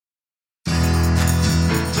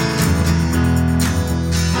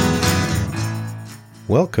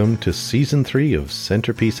Welcome to Season 3 of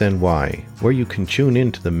Centerpiece NY, where you can tune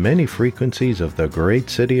into the many frequencies of the great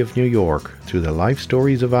city of New York through the life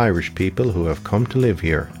stories of Irish people who have come to live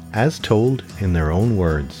here, as told in their own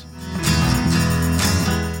words.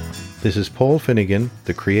 This is Paul Finnegan,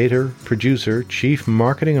 the creator, producer, chief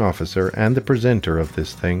marketing officer, and the presenter of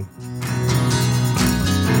this thing.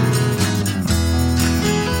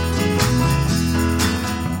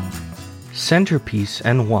 Centerpiece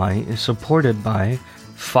NY is supported by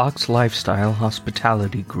Fox Lifestyle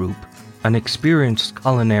Hospitality Group, an experienced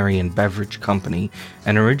culinary and beverage company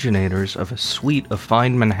and originators of a suite of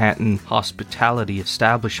fine Manhattan hospitality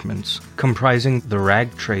establishments comprising the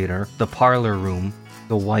Rag Trader, the Parlor Room,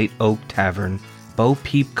 the White Oak Tavern, Bo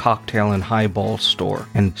Peep Cocktail and Highball Store,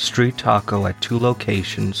 and Street Taco at 2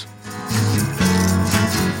 locations.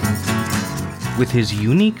 With his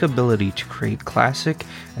unique ability to create classic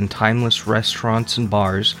and timeless restaurants and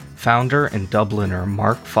bars, founder and Dubliner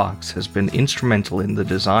Mark Fox has been instrumental in the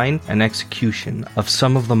design and execution of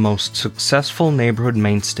some of the most successful neighborhood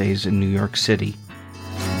mainstays in New York City.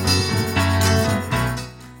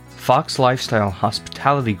 Fox Lifestyle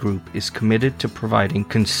Hospitality Group is committed to providing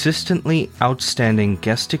consistently outstanding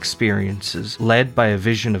guest experiences led by a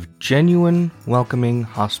vision of genuine, welcoming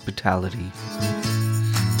hospitality.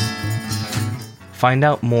 Find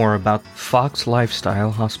out more about Fox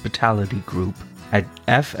Lifestyle Hospitality Group at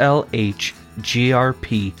flhgrp.com.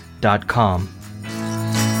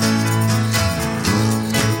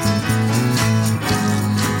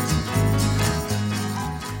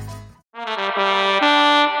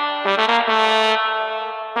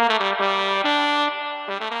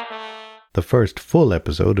 The first full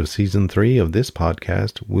episode of Season 3 of this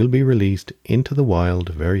podcast will be released into the wild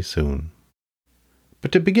very soon.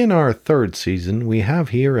 But to begin our third season, we have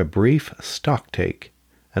here a brief stock take.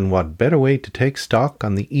 And what better way to take stock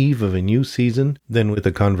on the eve of a new season than with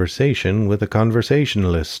a conversation with a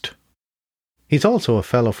conversationalist? He's also a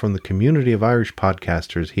fellow from the community of Irish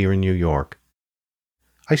podcasters here in New York.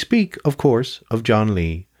 I speak, of course, of John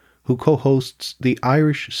Lee, who co-hosts the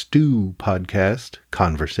Irish Stew podcast,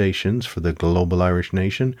 Conversations for the Global Irish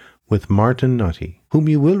Nation, with Martin Nutty, whom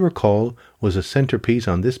you will recall was a centerpiece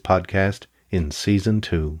on this podcast in Season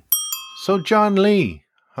 2. So, John Lee,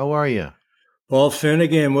 how are you? Paul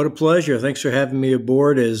Finnegan, what a pleasure. Thanks for having me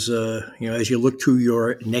aboard as you look to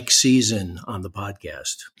your next season on the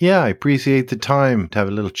podcast. Yeah, I appreciate the time to have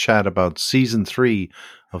a little chat about Season 3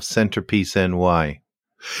 of Centerpiece NY.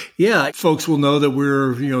 Yeah, folks will know that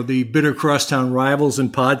we're, the bitter crosstown rivals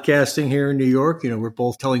in podcasting here in New York. We're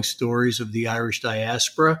both telling stories of the Irish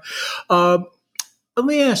diaspora. Let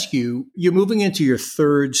me ask you, you're moving into your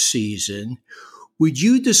third season. Would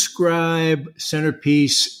you describe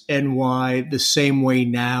Centerpiece NY the same way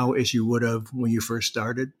now as you would have when you first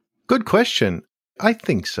started? Good question. I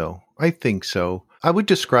think so. I would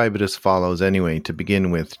describe it as follows anyway, to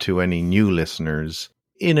begin with, to any new listeners.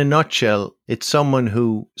 In a nutshell, it's someone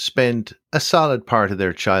who spent a solid part of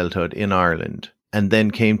their childhood in Ireland and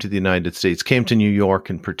then came to the United States, came to New York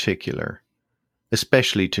in particular,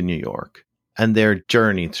 especially to New York, and their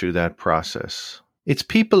journey through that process. It's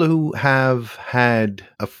people who have had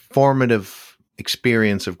a formative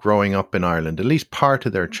experience of growing up in Ireland, at least part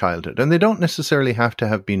of their childhood. And they don't necessarily have to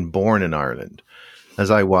have been born in Ireland,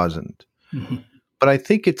 as I wasn't. Mm-hmm. But I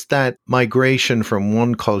think it's that migration from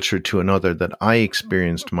one culture to another that I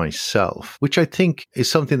experienced myself, which I think is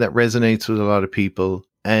something that resonates with a lot of people.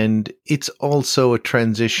 And it's also a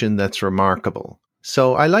transition that's remarkable.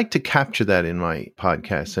 So I like to capture that in my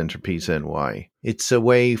podcast, Centerpiece NY. It's a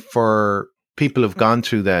way for people who've gone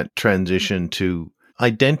through that transition to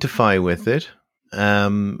identify with it.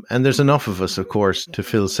 And there's enough of us, of course, to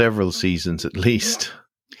fill several seasons at least.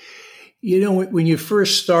 When you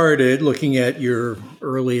first started looking at your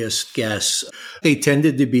earliest guests, they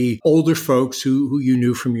tended to be older folks who you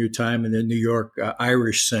knew from your time in the New York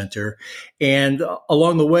Irish Center. And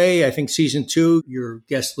along the way, I think Season 2, your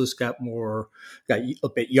guest list got a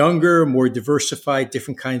bit younger, more diversified,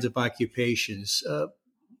 different kinds of occupations.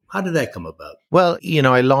 How did that come about? Well,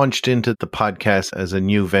 I launched into the podcast as a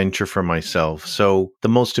new venture for myself. So the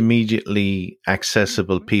most immediately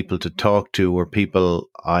accessible people to talk to were people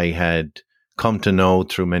I had come to know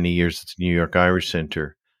through many years at the New York Irish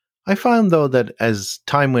Center. I found, though, that as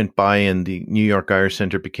time went by and the New York Irish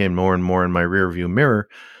Center became more and more in my rearview mirror,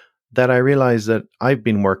 that I realized that I've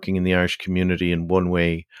been working in the Irish community in one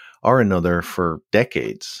way or another for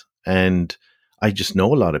decades. And I just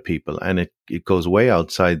know a lot of people, and it goes way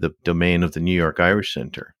outside the domain of the New York Irish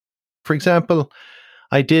Center. For example,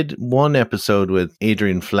 I did one episode with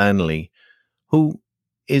Adrian Flannelly, who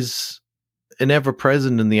is an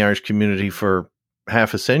ever-present in the Irish community for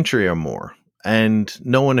half a century or more, and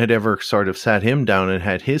no one had ever sort of sat him down and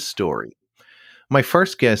had his story. My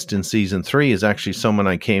first guest in season 3 is actually someone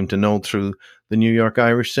I came to know through the New York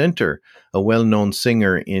Irish Centre, a well-known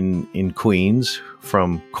singer in Queens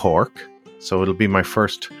from Cork. So it'll be my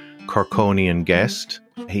first Corkonian guest.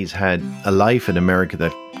 He's had a life in America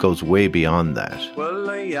that goes way beyond that. Well,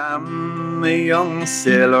 I am a young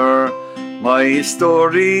sailor. My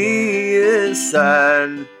story is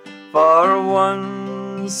sad. For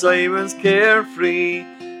once I was carefree,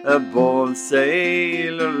 a bold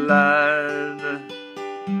sailor lad.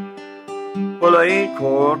 Well, I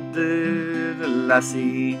courted a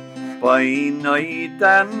lassie by night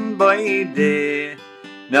and by day.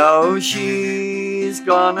 Now she's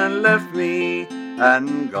gone and left me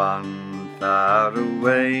and gone far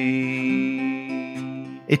away.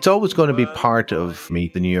 It's always going to be part of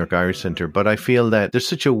the New York Irish Centre, but I feel that there's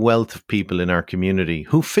such a wealth of people in our community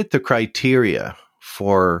who fit the criteria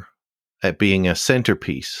for being a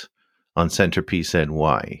centerpiece on Centerpiece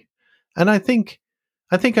NY. And I think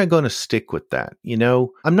I'm going to stick with that. You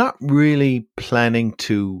know, I'm not really planning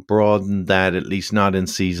to broaden that, at least not in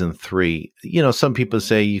season 3. You know, some people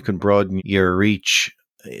say you can broaden your reach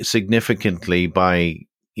significantly by,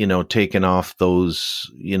 you know, taking off those,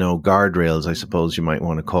 you know, guardrails, I suppose you might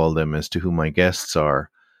want to call them, as to who my guests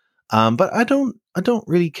are. But I don't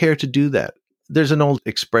really care to do that. There's an old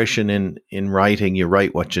expression in writing, you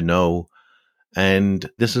write what you know. And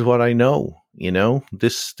this is what I know, you know,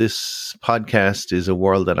 this podcast is a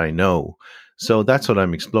world that I know. So that's what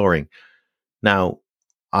I'm exploring. Now,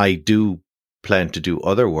 I do plan to do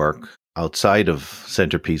other work outside of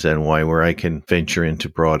Centerpiece NY where I can venture into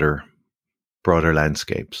broader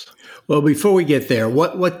landscapes. Well, before we get there,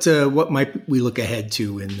 what might we look ahead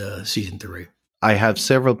to in season 3? I have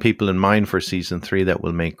several people in mind for season 3 that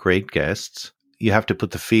will make great guests. You have to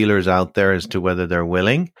put the feelers out there as to whether they're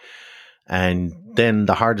willing. And then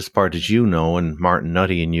the hardest part, as you know, and Martin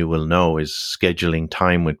Nutty and you will know, is scheduling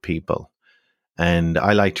time with people. And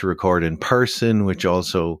I like to record in person, which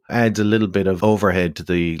also adds a little bit of overhead to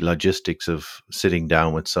the logistics of sitting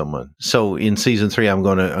down with someone. So in season 3, I'm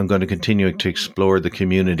going to continue to explore the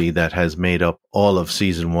community that has made up all of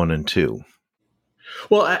season 1 and 2.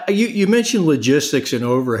 Well, you mentioned logistics and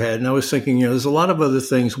overhead, and I was thinking, you know, there's a lot of other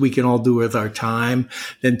things we can all do with our time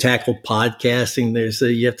than tackle podcasting.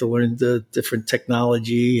 You have to learn the different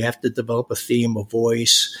technology. You have to develop a theme, a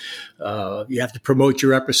voice. You have to promote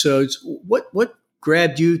your episodes. What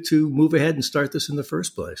grabbed you to move ahead and start this in the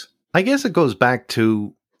first place? I guess it goes back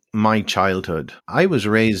to my childhood. I was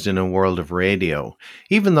raised in a world of radio,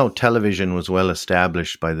 even though television was well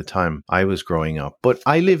established by the time I was growing up. But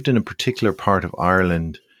I lived in a particular part of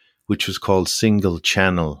Ireland, which was called Single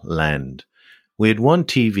Channel Land. We had one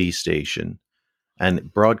TV station and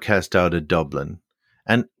it broadcast out of Dublin.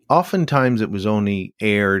 And oftentimes it was only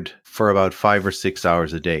aired for about 5 or 6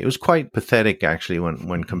 hours a day. It was quite pathetic, actually,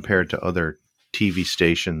 when compared to other TV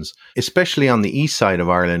stations, especially on the east side of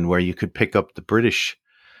Ireland, where you could pick up the British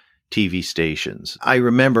TV stations. I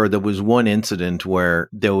remember there was one incident where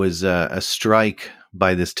there was a strike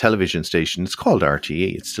by this television station. It's called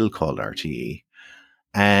RTE. It's still called RTE.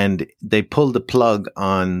 And they pulled the plug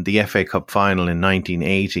on the FA Cup final in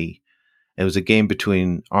 1980. It was a game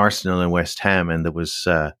between Arsenal and West Ham, and there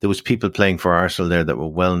was people playing for Arsenal there that were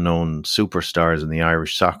well-known superstars in the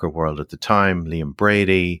Irish soccer world at the time. Liam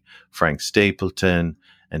Brady, Frank Stapleton,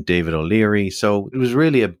 and David O'Leary. So it was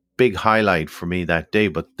really a big highlight for me that day.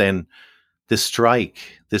 But then this strike,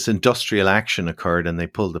 this industrial action occurred and they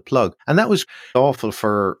pulled the plug. And that was awful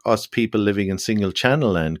for us people living in single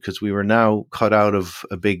channel land, because we were now cut out of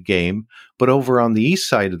a big game. But over on the east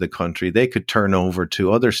side of the country, they could turn over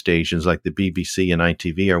to other stations like the BBC and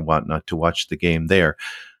ITV or whatnot to watch the game there.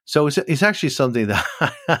 So it's actually something that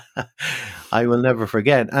I will never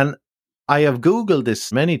forget. And I have Googled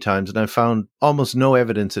this many times and I found almost no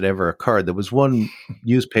evidence it ever occurred. There was one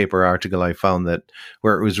newspaper article I found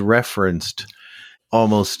where it was referenced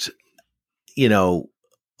almost, you know,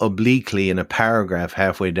 obliquely in a paragraph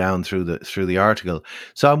halfway down through the article.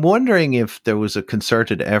 So I'm wondering if there was a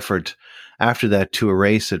concerted effort after that to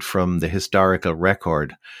erase it from the historical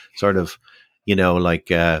record, sort of, you know,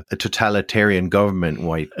 like a totalitarian government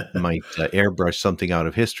might airbrush something out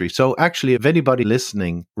of history. So actually, if anybody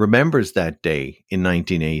listening remembers that day in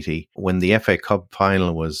 1980, when the FA Cup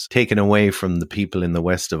final was taken away from the people in the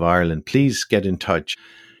west of Ireland, please get in touch.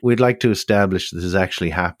 We'd like to establish this has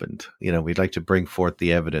actually happened. You know, we'd like to bring forth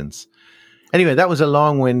the evidence. Anyway, that was a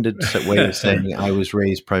long-winded way of saying I was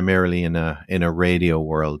raised primarily in a radio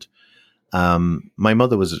world. My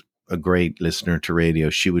mother was a great listener to radio.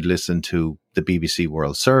 She would listen to the BBC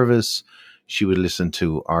World Service. She would listen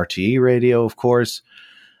to RTE radio, of course.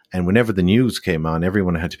 And whenever the news came on,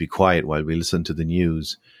 everyone had to be quiet while we listened to the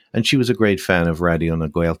news. And she was a great fan of Radio na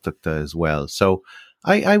Gaeltachta as well. So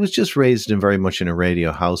I was just raised in very much in a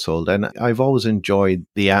radio household, and I've always enjoyed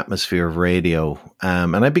the atmosphere of radio.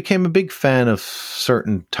 And I became a big fan of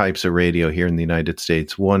certain types of radio here in the United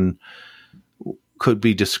States. One could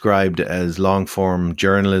be described as long-form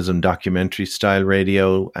journalism, documentary style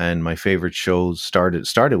radio, and my favorite shows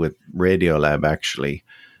started with Radiolab, actually,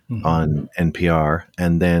 on NPR,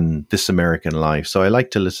 and then This American Life. So I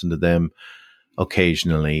like to listen to them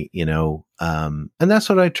occasionally, and that's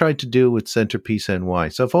what I tried to do with Centerpiece NY.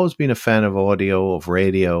 So I've always been a fan of audio, of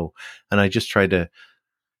radio, and I just try to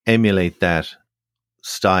emulate that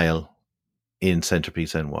style in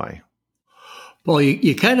Centerpiece NY. Well,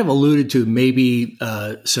 you kind of alluded to maybe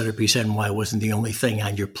Centerpiece NY wasn't the only thing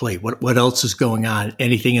on your plate. What else is going on?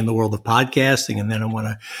 Anything in the world of podcasting? And then I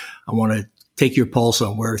want to take your pulse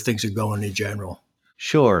on where things are going in general.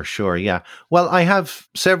 Sure, yeah. Well, I have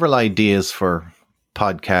several ideas for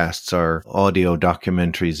podcasts or audio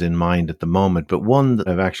documentaries in mind at the moment, but one that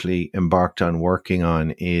I've actually embarked on working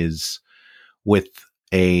on is with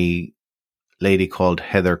a lady called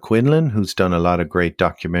Heather Quinlan, who's done a lot of great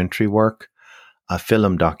documentary work,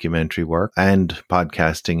 film documentary work, and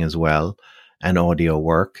podcasting as well, and audio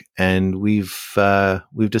work. And we've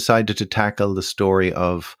decided to tackle the story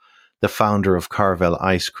of the founder of Carvel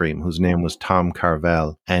Ice Cream, whose name was Tom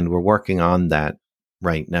Carvel. And we're working on that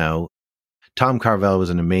right now. Tom Carvel was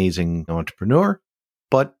an amazing entrepreneur,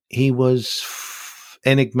 but he was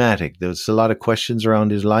enigmatic. There was a lot of questions around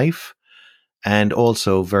his life, and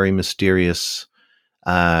also very mysterious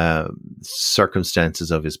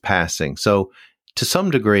circumstances of his passing. So to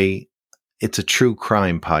some degree, it's a true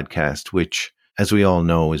crime podcast, which, as we all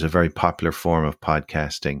know, is a very popular form of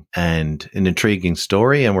podcasting and an intriguing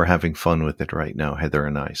story. And we're having fun with it right now, Heather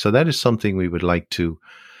and I. So that is something we would like to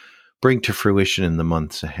bring to fruition in the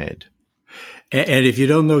months ahead. And if you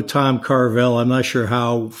don't know Tom Carvel, I'm not sure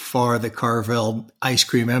how far the Carvel ice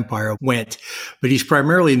cream empire went, but he's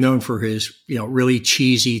primarily known for his, really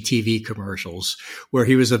cheesy TV commercials, where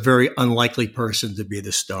he was a very unlikely person to be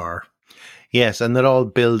the star. Yes, and that all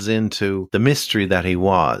builds into the mystery that he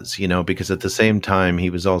was, because at the same time, he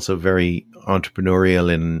was also very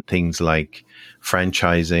entrepreneurial in things like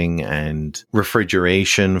franchising and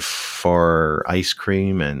refrigeration for ice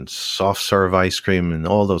cream and soft serve ice cream and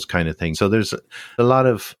all those kind of things. So there's a lot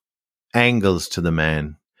of angles to the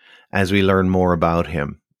man as we learn more about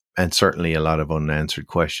him, and certainly a lot of unanswered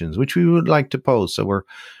questions, which we would like to pose. So we're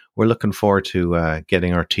looking forward to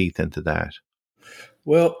getting our teeth into that.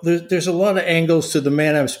 Well, there's a lot of angles to the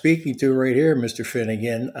man I'm speaking to right here, Mr.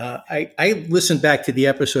 Finnegan. I listened back to the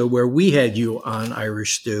episode where we had you on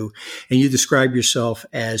Irish Stew, and you described yourself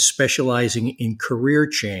as specializing in career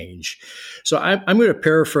change. So I'm going to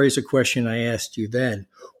paraphrase a question I asked you then.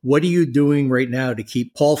 What are you doing right now to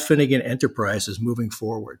keep Paul Finnegan Enterprises moving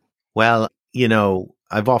forward? Well,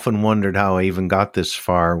 I've often wondered how I even got this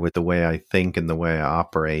far with the way I think and the way I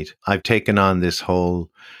operate. I've taken on this whole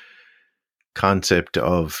concept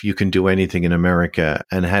of you can do anything in America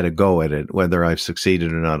and had a go at it. Whether I've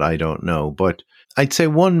succeeded or not, I don't know. But I'd say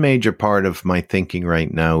one major part of my thinking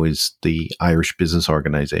right now is the Irish Business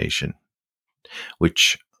Organization,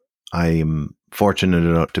 which I am fortunate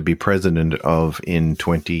enough to be president of in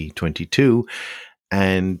 2022.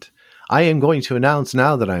 And I am going to announce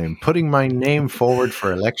now that I am putting my name forward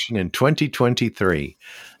for election in 2023.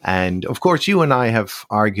 And of course, you and I have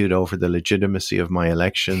argued over the legitimacy of my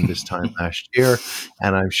election this time last year.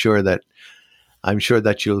 And I'm sure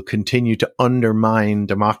that you'll continue to undermine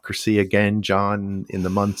democracy again, John, in the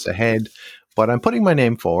months ahead. But I'm putting my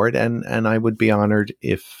name forward, and I would be honored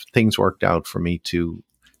if things worked out for me to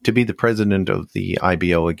be the president of the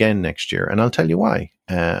IBO again next year. And I'll tell you why.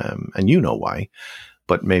 And you know why.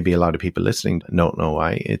 But maybe a lot of people listening don't know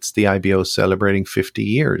why. It's the IBO celebrating 50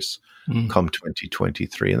 years come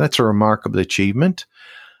 2023. And that's a remarkable achievement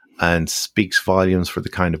and speaks volumes for the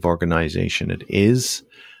kind of organization it is.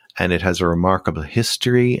 And it has a remarkable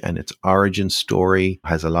history, and its origin story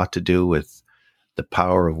has a lot to do with the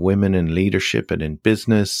power of women in leadership and in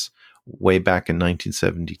business way back in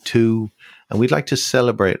 1972. And we'd like to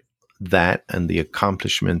celebrate that and the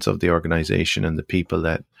accomplishments of the organization and the people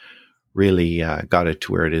that really got it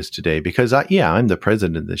to where it is today. Because, I'm the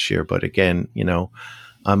president this year, but again,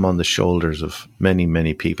 I'm on the shoulders of many,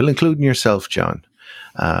 many people, including yourself, John,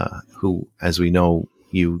 who, as we know,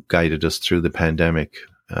 you guided us through the pandemic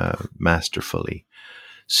masterfully.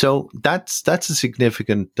 So that's a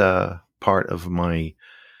significant part of my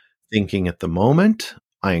thinking at the moment.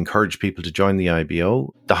 I encourage people to join the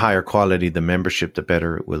IBO. The higher quality the membership, the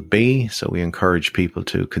better it will be. So we encourage people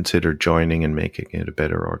to consider joining and making it a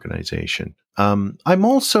better organization. I'm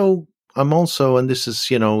also, and this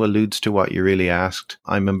is, alludes to what you really asked,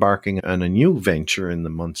 I'm embarking on a new venture in the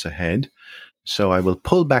months ahead. So I will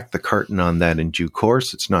pull back the curtain on that in due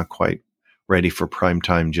course. It's not quite ready for prime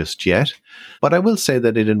time just yet. But I will say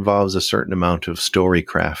that it involves a certain amount of story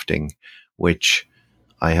crafting, which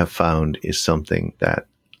I have found is something that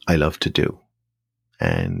I love to do.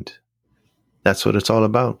 And that's what it's all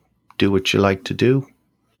about. Do what you like to do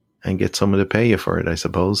and get someone to pay you for it, I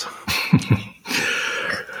suppose.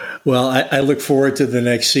 Well, I look forward to the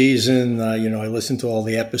next season. I listen to all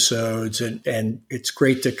the episodes, and it's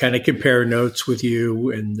great to kind of compare notes with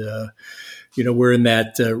you. And, we're in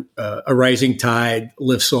that a rising tide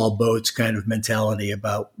lifts all boats kind of mentality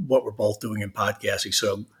about what we're both doing in podcasting.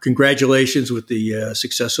 So congratulations with the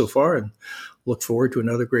success so far, and look forward to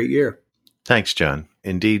another great year. Thanks, John.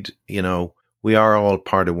 Indeed, we are all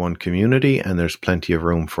part of one community, and there's plenty of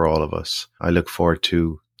room for all of us. I look forward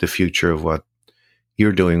to the future of what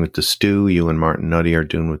you're doing with the stew, you and Martin Nutty are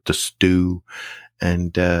doing with the stew,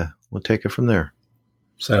 and we'll take it from there.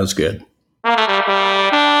 Sounds good.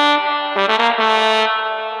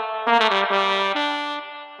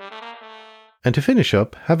 And to finish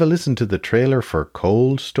up, have a listen to the trailer for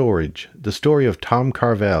Cold Storage, the story of Tom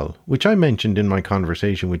Carvel, which I mentioned in my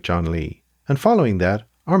conversation with John Lee. And following that,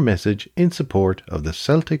 our message in support of the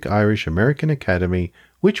Celtic Irish American Academy,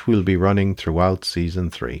 which will be running throughout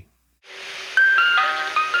Season 3.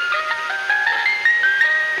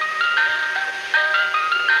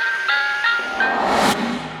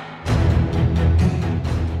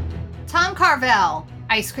 Tom Carvel,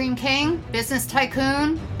 ice cream king, business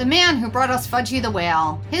tycoon, the man who brought us Fudgy the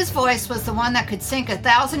Whale. His voice was the one that could sink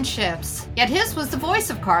 1,000 ships. Yet his was the voice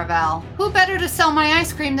of Carvel. Who better to sell my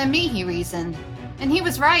ice cream than me, he reasoned. And he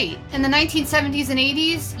was right. In the 1970s and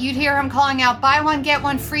 80s, you'd hear him calling out buy one, get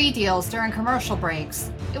one free deals during commercial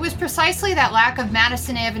breaks. It was precisely that lack of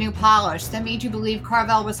Madison Avenue polish that made you believe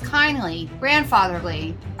Carvel was kindly,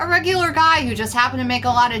 grandfatherly, a regular guy who just happened to make a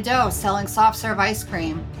lot of dough selling soft-serve ice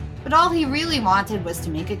cream. But all he really wanted was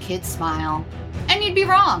to make a kid smile. And you'd be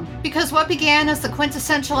wrong, because what began as the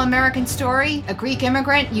quintessential American story, a Greek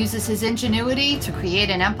immigrant uses his ingenuity to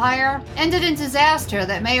create an empire, ended in disaster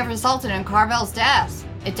that may have resulted in Carvel's death.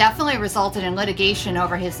 It definitely resulted in litigation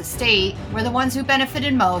over his estate, where the ones who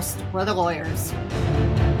benefited most were the lawyers.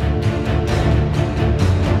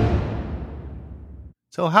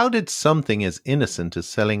 So how did something as innocent as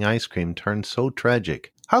selling ice cream turn so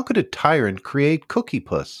tragic? How could a tyrant create Cookie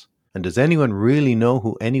Puss? And does anyone really know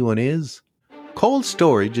who anyone is? Cold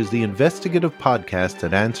Storage is the investigative podcast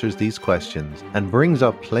that answers these questions and brings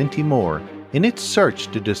up plenty more in its search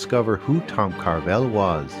to discover who Tom Carvel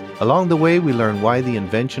was. Along the way, we learn why the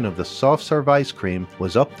invention of the soft-serve ice cream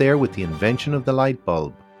was up there with the invention of the light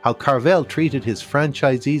bulb, how Carvel treated his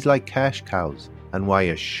franchisees like cash cows, and why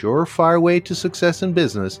a surefire way to success in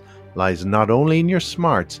business lies not only in your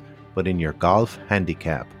smarts, but in your golf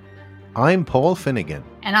handicap. I'm Paul Finnegan.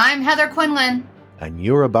 And I'm Heather Quinlan. And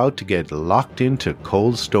you're about to get locked into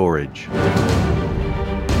Cold Storage.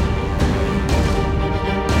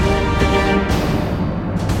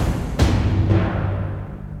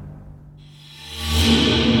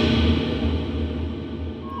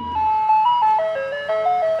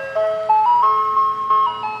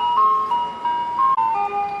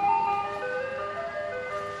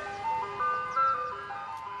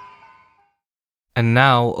 And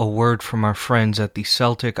now, a word from our friends at the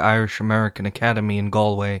Celtic Irish American Academy in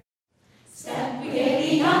Galway.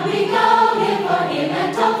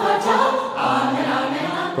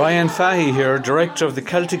 Brian Fahey here, Director of the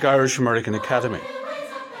Celtic Irish American Academy.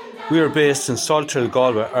 We are based in Salthill,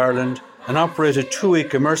 Galway, Ireland, and operate a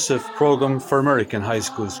 2-week immersive programme for American high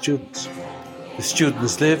school students. The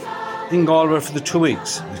students live in Galway for the 2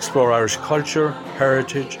 weeks and explore Irish culture,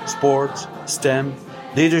 heritage, sports, STEM,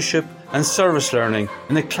 leadership and service learning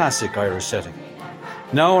in a classic Irish setting.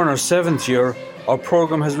 Now in our 7th year, our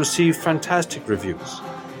programme has received fantastic reviews.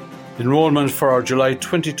 Enrolment for our July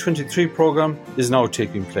 2023 programme is now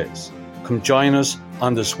taking place. Come join us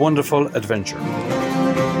on this wonderful adventure.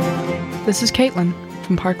 This is Caitlin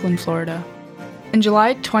from Parkland, Florida. In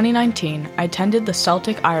July 2019, I attended the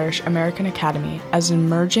Celtic Irish American Academy as an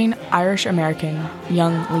emerging Irish American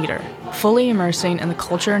young leader, fully immersing in the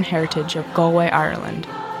culture and heritage of Galway, Ireland.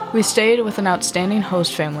 We stayed with an outstanding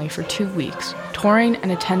host family for 2 weeks, touring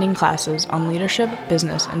and attending classes on leadership,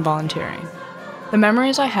 business, and volunteering. The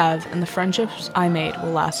memories I have and the friendships I made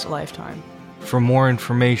will last a lifetime. For more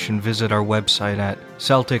information, visit our website at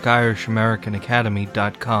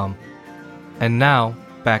CelticIrishAmericanAcademy.com. And now,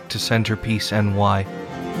 back to Centerpiece NY.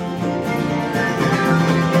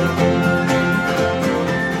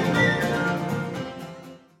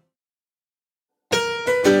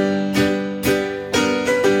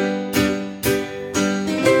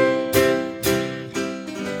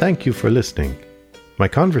 Thank you for listening. My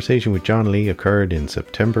conversation with John Lee occurred in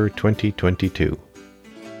September 2022.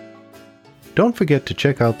 Don't forget to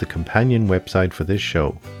check out the companion website for this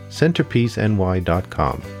show,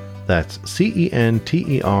 centerpieceny.com. That's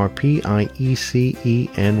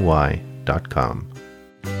CenterpieceNY.com.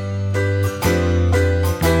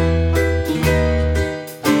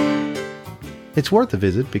 It's worth a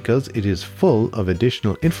visit because it is full of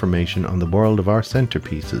additional information on the world of our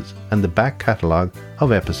centerpieces and the back catalogue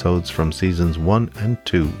of episodes from seasons 1 and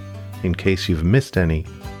 2, in case you've missed any.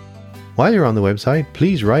 While you're on the website,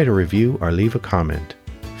 please write a review or leave a comment.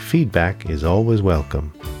 Feedback is always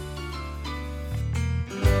welcome.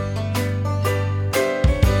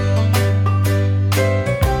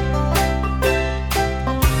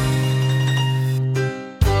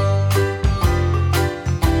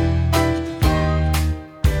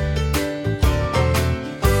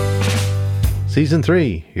 Season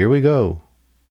 3, here we go.